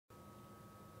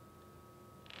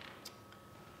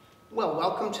Well,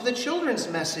 welcome to the children's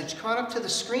message. Come on up to the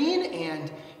screen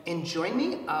and join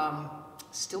me.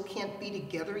 Still can't be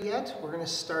together yet. We're going to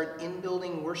start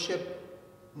in-building worship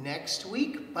next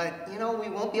week, but we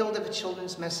won't be able to have a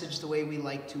children's message the way we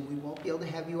like to. We won't be able to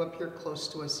have you up here close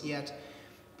to us yet.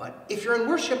 But if you're in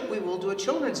worship, we will do a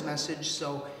children's message,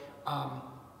 so,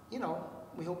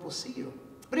 we hope we'll see you.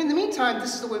 But in the meantime,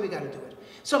 this is the way we got to do it.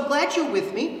 So I'm glad you're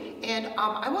with me, and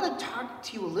I want to talk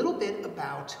to you a little bit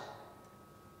about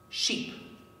sheep.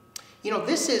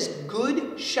 This is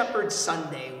Good Shepherd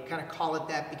Sunday. We kind of call it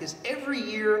that because every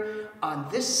year on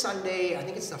this Sunday, I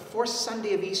think it's the fourth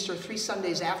Sunday of Easter, 3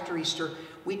 Sundays after Easter,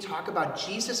 we talk about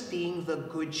Jesus being the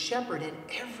Good Shepherd. And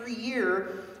every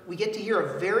year we get to hear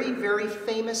a very, very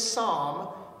famous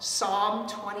psalm, Psalm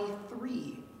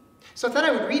 23. So I thought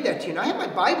I would read that to you. Now I have my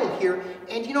Bible here,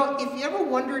 and if you ever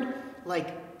wondered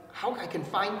how I can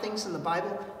find things in the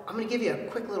Bible, I'm going to give you a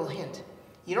quick little hint.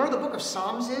 You know where the book of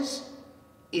Psalms is?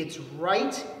 It's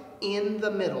right in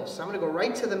the middle. So I'm going to go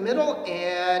right to the middle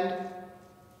and,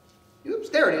 oops,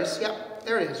 there it is. Yep,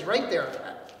 there it is, right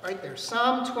there. Right there,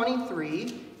 Psalm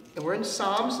 23. And we're in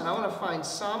Psalms, and I want to find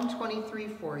Psalm 23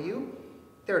 for you.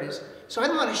 There it is. So I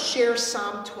want to share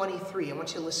Psalm 23. I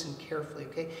want you to listen carefully,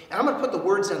 okay? And I'm going to put the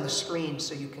words on the screen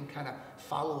so you can kind of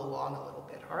follow along a little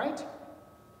bit, all right?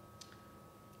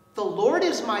 The Lord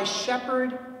is my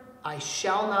shepherd, I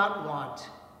shall not want.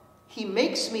 He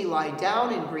makes me lie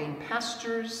down in green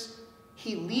pastures.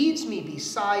 He leads me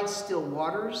beside still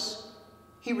waters.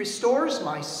 He restores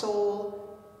my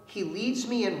soul. He leads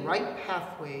me in right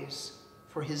pathways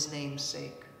for his name's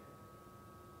sake.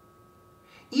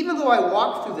 Even though I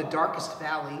walk through the darkest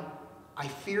valley, I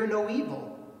fear no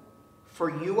evil.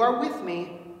 For you are with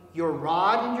me, your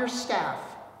rod and your staff,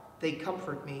 they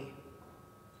comfort me.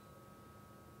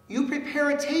 You prepare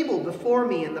a table before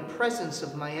me in the presence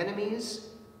of my enemies.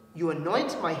 You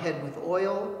anoint my head with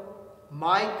oil.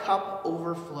 My cup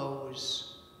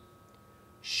overflows.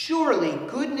 Surely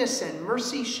goodness and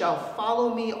mercy shall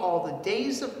follow me all the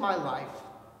days of my life,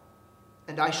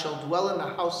 and I shall dwell in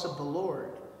the house of the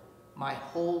Lord my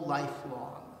whole life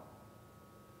long.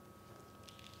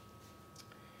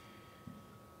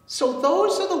 So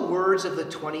those are the words of the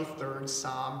 23rd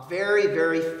Psalm. Very,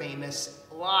 very famous.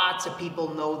 Lots of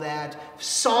people know that.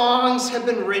 Songs have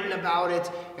been written about it.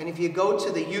 And if you go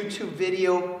to the YouTube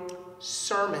video,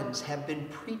 sermons have been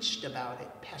preached about it.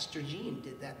 Pastor Gene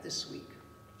did that this week.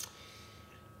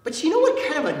 But you know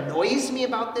what kind of annoys me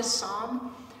about this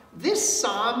psalm? This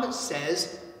psalm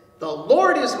says, the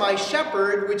Lord is my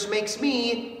shepherd, which makes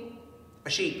me a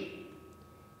sheep.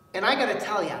 And I got to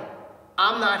tell you,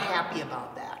 I'm not happy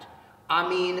about that. I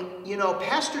mean,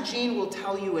 Pastor Jean will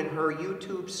tell you in her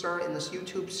YouTube sermon, in this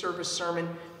YouTube service sermon,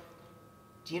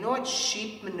 do you know what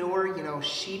sheep manure,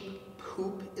 sheep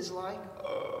poop is like?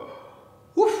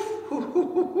 Woof, hoo, hoo,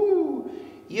 hoo, hoo.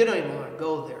 You don't even want to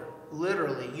go there.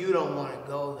 Literally, you don't want to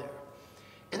go there.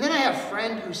 And then I have a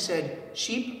friend who said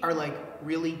sheep are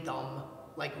really dumb.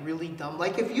 Really dumb.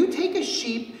 If you take a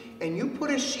sheep and you put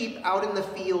a sheep out in the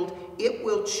field, it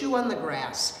will chew on the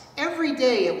grass. Every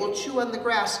day it will chew on the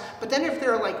grass. But then if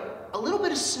there are a little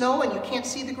bit of snow and you can't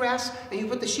see the grass, and you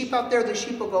put the sheep out there, the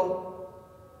sheep will go,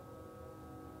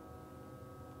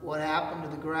 what happened to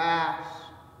the grass?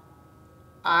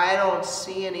 I don't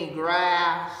see any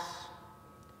grass.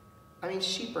 I mean,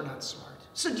 sheep are not smart.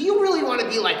 So do you really want to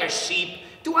be like a sheep?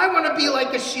 Do I want to be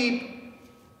like a sheep?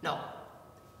 No.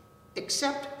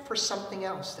 Except for something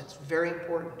else that's very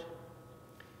important.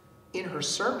 In her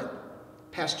sermon,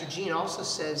 Pastor Jean also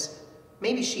says,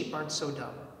 maybe sheep aren't so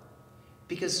dumb,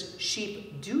 because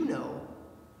sheep do know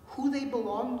who they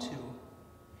belong to.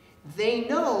 They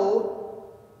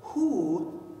know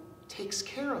who takes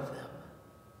care of them.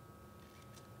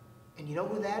 And you know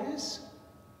who that is?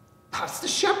 That's the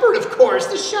shepherd, of course,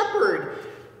 the shepherd.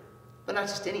 But not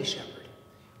just any shepherd.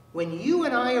 When you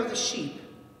and I are the sheep,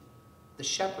 the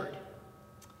shepherd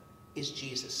is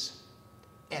Jesus.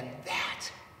 And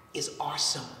that is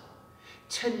awesome.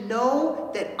 To know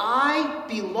that I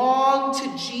belong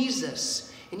to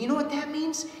Jesus. And you know what that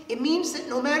means? It means that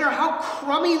no matter how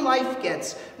crummy life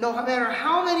gets, no matter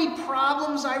how many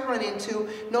problems I run into,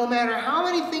 no matter how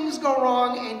many things go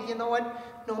wrong, and you know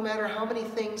what? No matter how many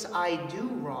things I do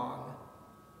wrong,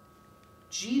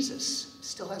 Jesus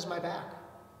still has my back.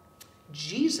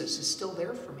 Jesus is still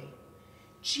there for me.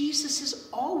 Jesus is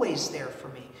always there for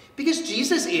me because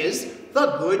Jesus is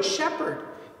the Good Shepherd.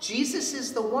 Jesus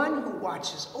is the one who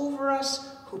watches over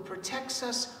us, who protects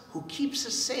us, who keeps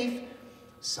us safe,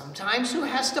 sometimes who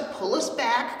has to pull us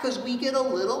back because we get a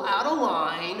little out of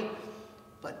line,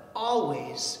 but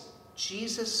always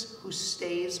Jesus who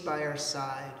stays by our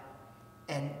side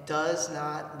and does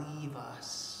not leave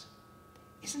us.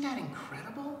 Isn't that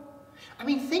incredible? I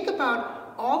mean, think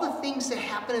about all the things that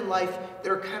happen in life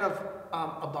that are kind of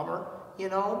a bummer, you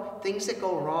know? Things that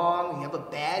go wrong, you have a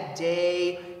bad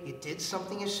day, you did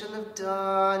something you shouldn't have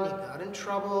done, you got in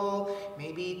trouble,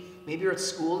 maybe you're at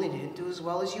school and you didn't do as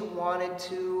well as you wanted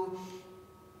to.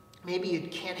 Maybe you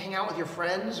can't hang out with your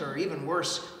friends, or even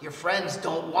worse, your friends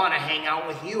don't want to hang out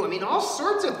with you. I mean, all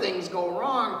sorts of things go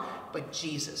wrong, but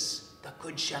Jesus, the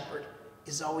Good Shepherd,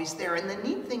 is always there. And the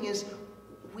neat thing is,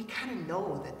 we kind of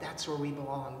know that that's where we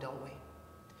belong, don't we?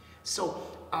 So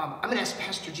I'm going to ask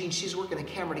Pastor Jean, she's working the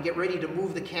camera, to get ready to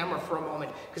move the camera for a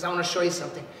moment, because I want to show you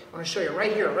something. I want to show you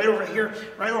right here, right over here,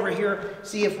 right over here.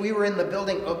 See, if we were in the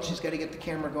building, oh, she's got to get the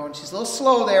camera going. She's a little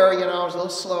slow there, you know, she's a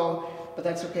little slow, but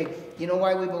that's okay. You know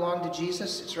why we belong to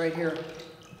Jesus? It's right here.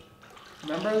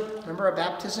 Remember our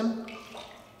baptism?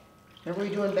 Remember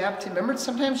we doing baptism? Remember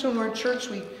sometimes when we're in church,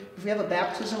 if we have a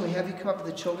baptism, we have you come up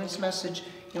with a children's message.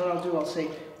 You know what I'll do? I'll say,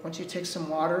 why don't you take some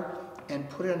water and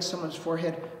put it on someone's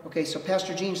forehead. Okay, so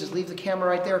Pastor Jean says, leave the camera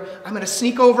right there. I'm going to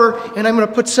sneak over and I'm going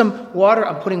to put some water.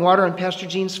 I'm putting water on Pastor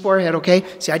Jean's forehead, okay?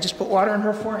 See, I just put water on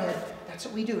her forehead. That's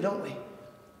what we do, don't we?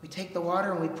 We take the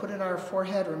water and we put it on our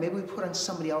forehead, or maybe we put it on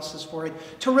somebody else's forehead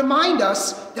to remind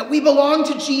us that we belong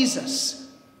to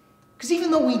Jesus. Because even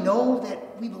though we know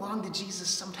that we belong to Jesus,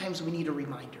 sometimes we need a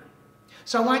reminder.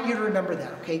 So I want you to remember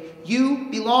that, okay? You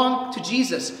belong to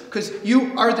Jesus because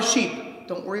you are the sheep.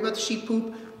 Don't worry about the sheep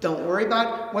poop. Don't worry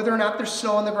about whether or not there's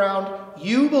snow on the ground.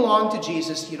 You belong to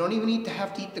Jesus. You don't even need to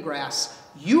have to eat the grass.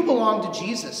 You belong to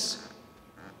Jesus.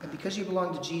 And because you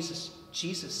belong to Jesus,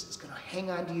 Jesus is going to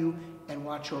hang on to you and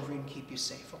watch over you and keep you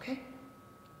safe, okay?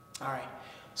 All right.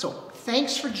 So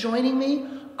thanks for joining me.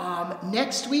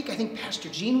 Next week, I think Pastor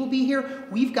Jean will be here.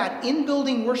 We've got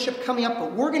in-building worship coming up,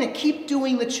 but we're going to keep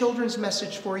doing the children's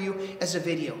message for you as a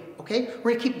video, okay?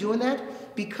 We're going to keep doing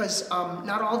that because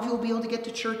not all of you will be able to get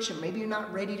to church, and maybe you're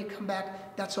not ready to come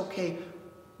back. That's okay.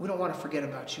 We don't want to forget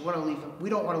about you. We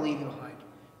don't want to leave you behind,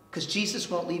 because Jesus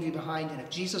won't leave you behind, and if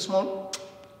Jesus won't,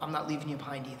 I'm not leaving you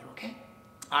behind either, okay?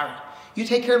 All right. You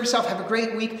take care of yourself. Have a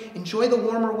great week. Enjoy the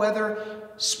warmer weather.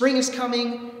 Spring is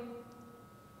coming,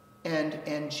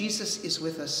 and Jesus is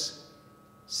with us.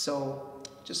 So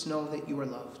just know that you are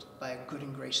loved by a good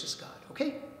and gracious God,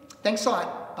 okay? Thanks a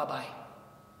lot. Bye-bye.